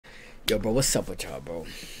Yo, bro, what's up with y'all, bro?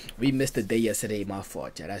 We missed the day yesterday. My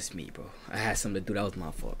fault, y'all. That's me, bro. I had something to do. That was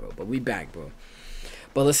my fault, bro. But we back, bro.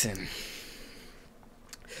 But listen,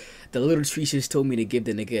 the little treaches told me to give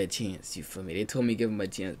the nigga a chance. You feel me? They told me to give him a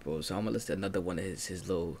chance, bro. So I'm gonna listen to another one of his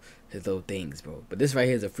little things, bro. But this right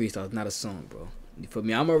here is a freestyle. It's not a song, bro. You feel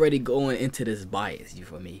me? I'm already going into this bias. You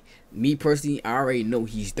feel me? Me personally, I already know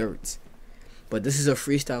he's dirt. But this is a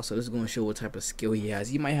freestyle, so this is gonna show what type of skill he has.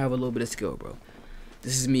 He might have a little bit of skill, bro.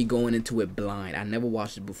 This is me going into it blind. I never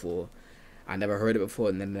watched it before. I never heard it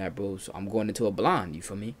before, none of that, bro. So I'm going into it blind, you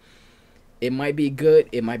feel me? It might be good,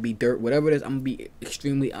 it might be dirt, whatever it is, I'm gonna be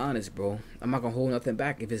extremely honest, bro. I'm not gonna hold nothing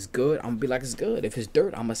back. If it's good, I'm gonna be like it's good. If it's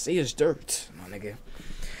dirt, I'm gonna say it's dirt, my nigga.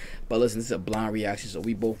 But listen, this is a blind reaction, so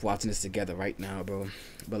we both watching this together right now, bro.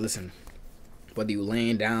 But listen, whether you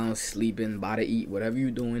laying down, sleeping, about to eat, whatever you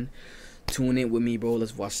doing, tune in with me, bro.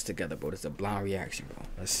 Let's watch this together, bro. This is a blind reaction, bro.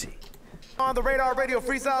 Let's see. On the Radar Radio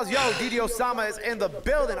Freestyles, yo, Osama is in the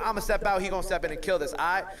building. I'ma step out, he gonna step in and kill this,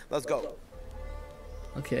 alright? Let's go.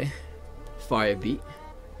 Okay. Fire beat.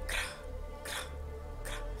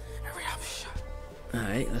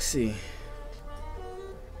 Alright, let's see.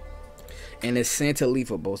 And it's Santa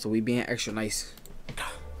Leepho, bro, so we being extra nice.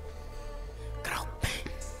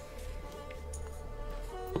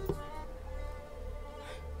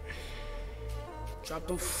 Drop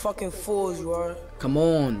them fucking fools, you are. Come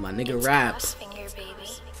on, my nigga raps.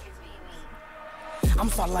 I'm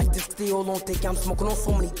fine like this deal, don't think I'm smoking on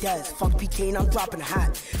so many deads. Fuck PK and I'm dropping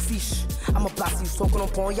hot. Sheesh, I'm a blast you soaking on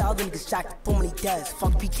porn, y'all the niggas jacked so many deads.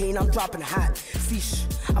 Fuck PK and I'm dropping hot. Sheesh,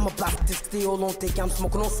 I'm a blast this deal, don't think I'm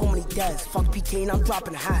smoking on so many deads. Fuck PK and I'm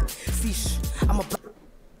dropping hot. Sheesh, I'm a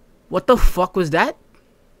What the fuck was that?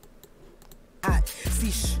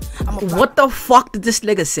 Sheesh, what the fuck did this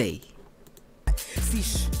nigga say?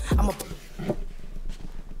 Sheesh,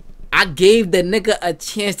 I gave the nigga a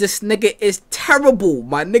chance. This nigga is terrible,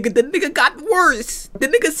 my nigga. The nigga got worse. The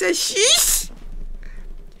nigga said sheesh.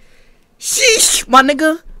 Sheesh, my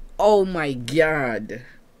nigga. Oh my god.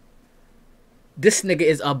 This nigga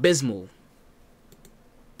is abysmal.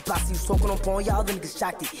 This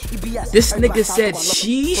nigga said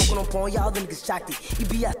sheesh.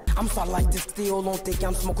 I'm sorry like this deal, don't think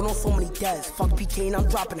I'm smoking on so many deads. Fuck PK and I'm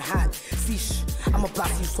dropping hot. Sheesh, I'm a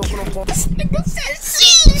blast you soaking on porn. This nigga said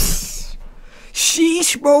sheesh.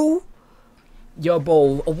 Sheesh, bro. Yo,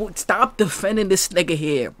 bro, stop defending this nigga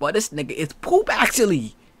here, bro. This nigga is poop,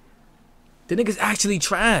 actually. The nigga's actually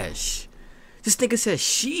trash. This nigga said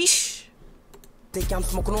sheesh. Think I'm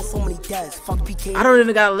smoking on so many deads. Fuck PK. I don't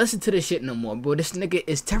even gotta listen to this shit no more, bro. This nigga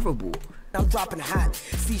is terrible. I'm dropping hot.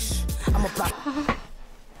 Sheesh, I'm a block.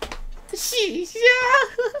 Sheesh,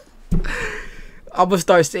 yeah. I'm gonna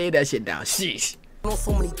start saying that shit now. Sheesh. On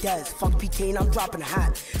so many deads. Fuck PK and I'm dropping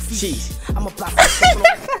hot. Sheesh. I'm a block.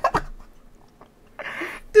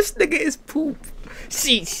 This nigga is poop.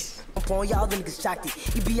 Sheesh. Y'all niggas jacked it.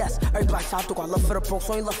 EBS, everybody shot through. I love for the bro,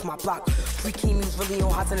 so ain't left my block. Free Kimmy's really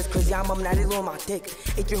on hot and it's crazy. I'm natty on my dick.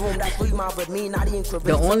 If you're home, that's really my with me, not even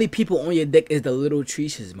the only people on your dick is the little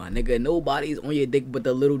treaches, my nigga. Nobody's on your dick but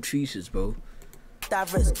the little treaches, bro.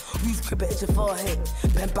 That risk, we crib it, it's your forehead.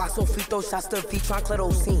 Ben box on free throw shots to the feet, trying to clear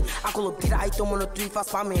those scene. I call up, did I throw on a 3-5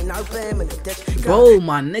 spot, man? Now play him in the ditch. Bro,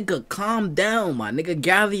 my nigga, calm down, my nigga.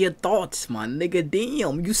 Gather your thoughts, my nigga.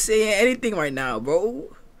 Damn, you saying anything right now, bro?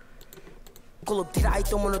 Yo,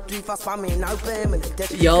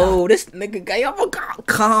 this nigga, y'all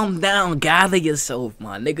calm down, gather yourself,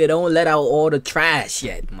 my nigga. Don't let out all the trash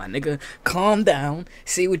yet, my nigga. Calm down,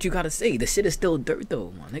 say what you gotta say. The shit is still dirt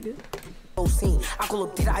though, my nigga.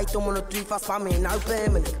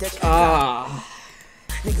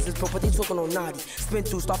 Niggas is broke, but they talking on naughty. Spin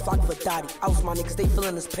through, start flocking for daddy. I was my niggas, they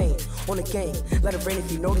feeling this pain. On the game, let it rain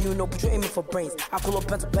if you know, but you're aiming for brains. I call up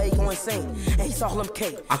Pretzel, he going insane. And he saw Harlem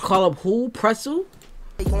K. I call up who? Pretzel?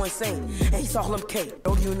 He going insane. And he saw Harlem K.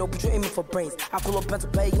 Know, but you're aiming for brains. I call up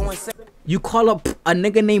Pretzel, he going insane. You call up a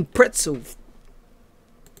nigga named Pretzel.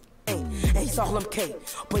 And he saw Harlem K.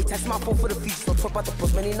 Boy, text my phone for the features. So talk about the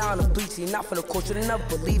post, man, he not on the bleach. He not for the culture, they never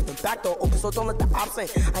believe them. Back door open, so don't let the ops in.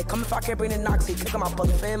 I come if I can't bring the knocks. He pick up my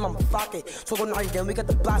brother fam, I'm a flock it. So go naughty, then we got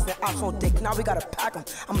the blast and ops on dick. Now we gotta pack him.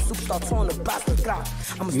 I'm a superstar, throwing the blast and grab.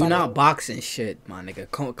 You're not boxing shit, my nigga.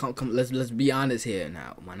 Come, let's be honest here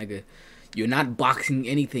now, my nigga. You're not boxing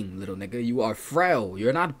anything, little nigga. You are frail.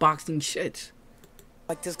 You're not boxing shit.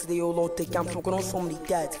 Like this, cause they all don't think I'm smoking on so many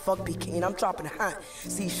dads. Fuck PK and I'm dropping hot.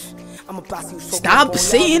 See, I'm a blast you so. Stop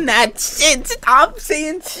saying that shit. Stop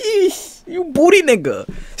saying sheesh. You booty nigga.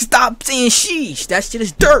 Stop saying sheesh. That shit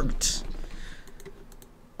is dirt.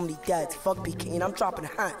 Dads, fuck PK and I'm dropping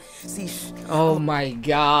hot. See, oh my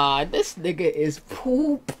god. This nigga is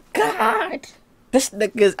poop. God. This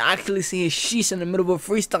nigga is actually saying sheesh in the middle of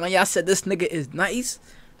a freestyle. And y'all said this nigga is nice.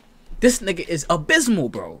 This nigga is abysmal,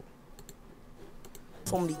 bro.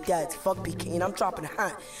 So many dads, fuck PK, and I'm dropping a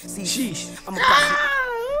hat. See, Sheesh. I'm a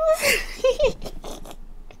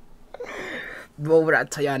Bro, what I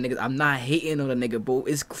tell y'all niggas, I'm not hating on the nigga, bro.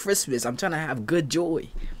 It's Christmas. I'm trying to have good joy.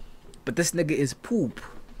 But this nigga is poop.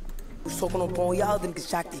 Soaking up on y'all, then get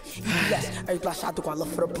jacked. Yes, every block shot to go. I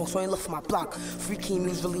love for the Bronx, so I ain't love for my block. Free King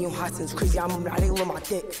news really on hot since crazy. I'm not even my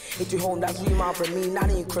dick. It's your home, that's really my for me. Not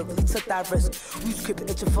even crib, really took that risk. We used to creep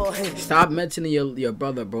it your forehead. Stop mentioning your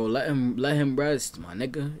brother, bro. Let him rest, my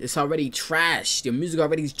nigga. It's already trash. Your music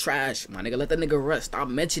already is trash, my nigga. Let that nigga rest. Stop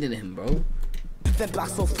mentioning him, bro. Then block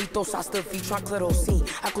so free, those shots still feet, trying to clear those scene.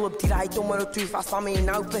 I go up to I don't want to do if I saw me and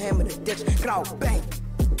out for him in the ditch. Get out, bang.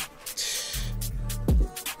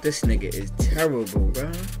 This nigga is terrible,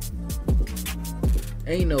 bro.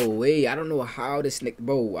 Ain't no way. I don't know how this nigga,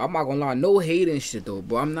 bro. I'm not gonna lie, no hating shit though,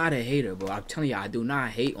 bro. I'm not a hater, bro. I'm telling you, I do not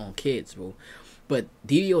hate on kids, bro. But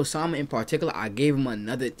Osama in particular, I gave him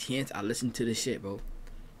another chance. I listened to this shit, bro.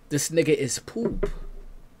 This nigga is poop.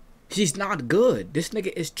 He's not good. This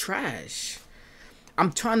nigga is trash.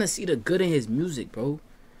 I'm trying to see the good in his music, bro.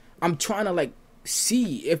 I'm trying to like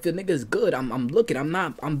see if the nigga's good. I'm looking.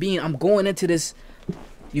 I'm going into this,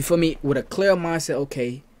 you feel me, with a clear mindset.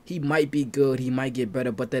 Okay, he might be good. He might get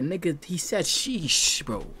better. But the nigga, he said sheesh,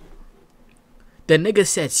 bro. The nigga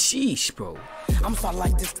said sheesh, bro. I'm sorry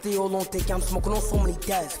like this still don't think I'm smoking on so many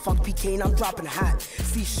dads. Fuck PK and I'm dropping a hat.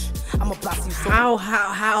 Sheesh, I'm a blast you so.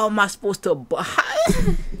 How am I supposed to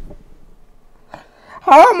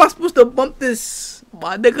how am I supposed to bump this?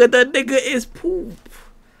 My nigga, the nigga is poop.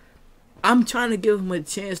 I'm trying to give him a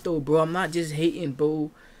chance though, bro. I'm not just hating, bro.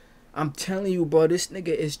 I'm telling you, bro, this nigga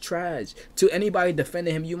is trash. To anybody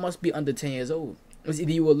defending him, you must be under 10 years old. It's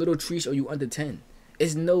either you a little treesh or you under 10.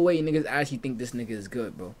 It's no way niggas actually think this nigga is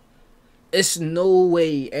good, bro. It's no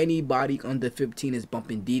way anybody under 15 is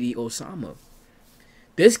bumping Osama.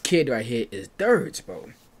 This kid right here is thirds, bro.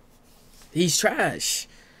 He's trash.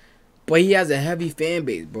 But he has a heavy fan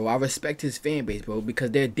base, bro. I respect his fan base, bro,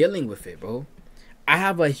 because they're dealing with it, bro. I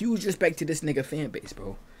have a huge respect to this nigga fan base,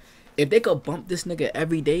 bro. If they could bump this nigga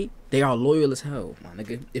every day, they are loyal as hell, my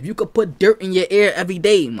nigga. If you could put dirt in your ear every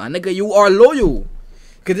day, my nigga, you are loyal.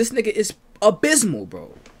 Because this nigga is abysmal,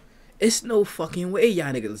 bro. It's no fucking way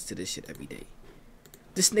y'all niggas listen to this shit every day.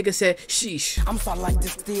 This nigga said, sheesh. I'm sorry like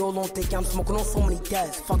this still don't think I'm smoking on so many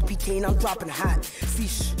dads. Fuck PK and I'm dropping a hat.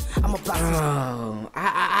 Sheesh, I'm a black. Oh,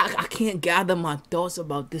 I can't gather my thoughts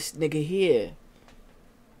about this nigga here.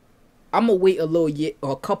 I'm gonna wait a little year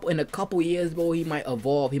or in a couple years, bro. He might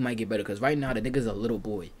evolve. He might get better. Cause right now the nigga's a little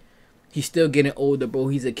boy. He's still getting older, bro.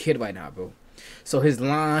 He's a kid right now, bro. So his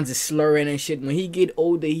lines is slurring and shit. When he get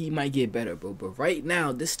older, he might get better, bro. But right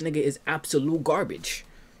now, this nigga is absolute garbage.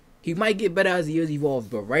 He might get better as the years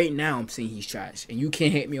evolve, but right now I'm saying he's trash. And you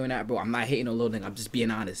can't hate me on that, bro. I'm not hating on little nigga. I'm just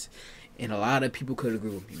being honest. And a lot of people could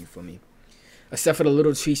agree with me, for me. Except for the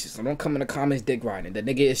little treaches. So don't come in the comments dick riding. The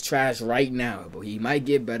nigga is trash right now, bro. He might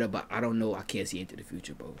get better, but I don't know. I can't see into the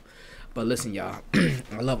future, bro. But listen, y'all.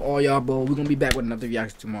 I love all y'all, bro. We're going to be back with another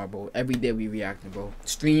reaction tomorrow, bro. Every day we reacting, bro.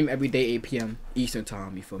 Stream every day, 8 p.m. Eastern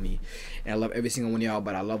time, you feel me? And I love every single one of y'all,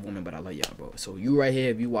 but I love women, but I love y'all, bro. So you right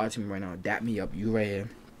here, if you watching me right now, dap me up. You right here.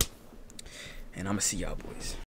 And I'm going to see y'all, boys.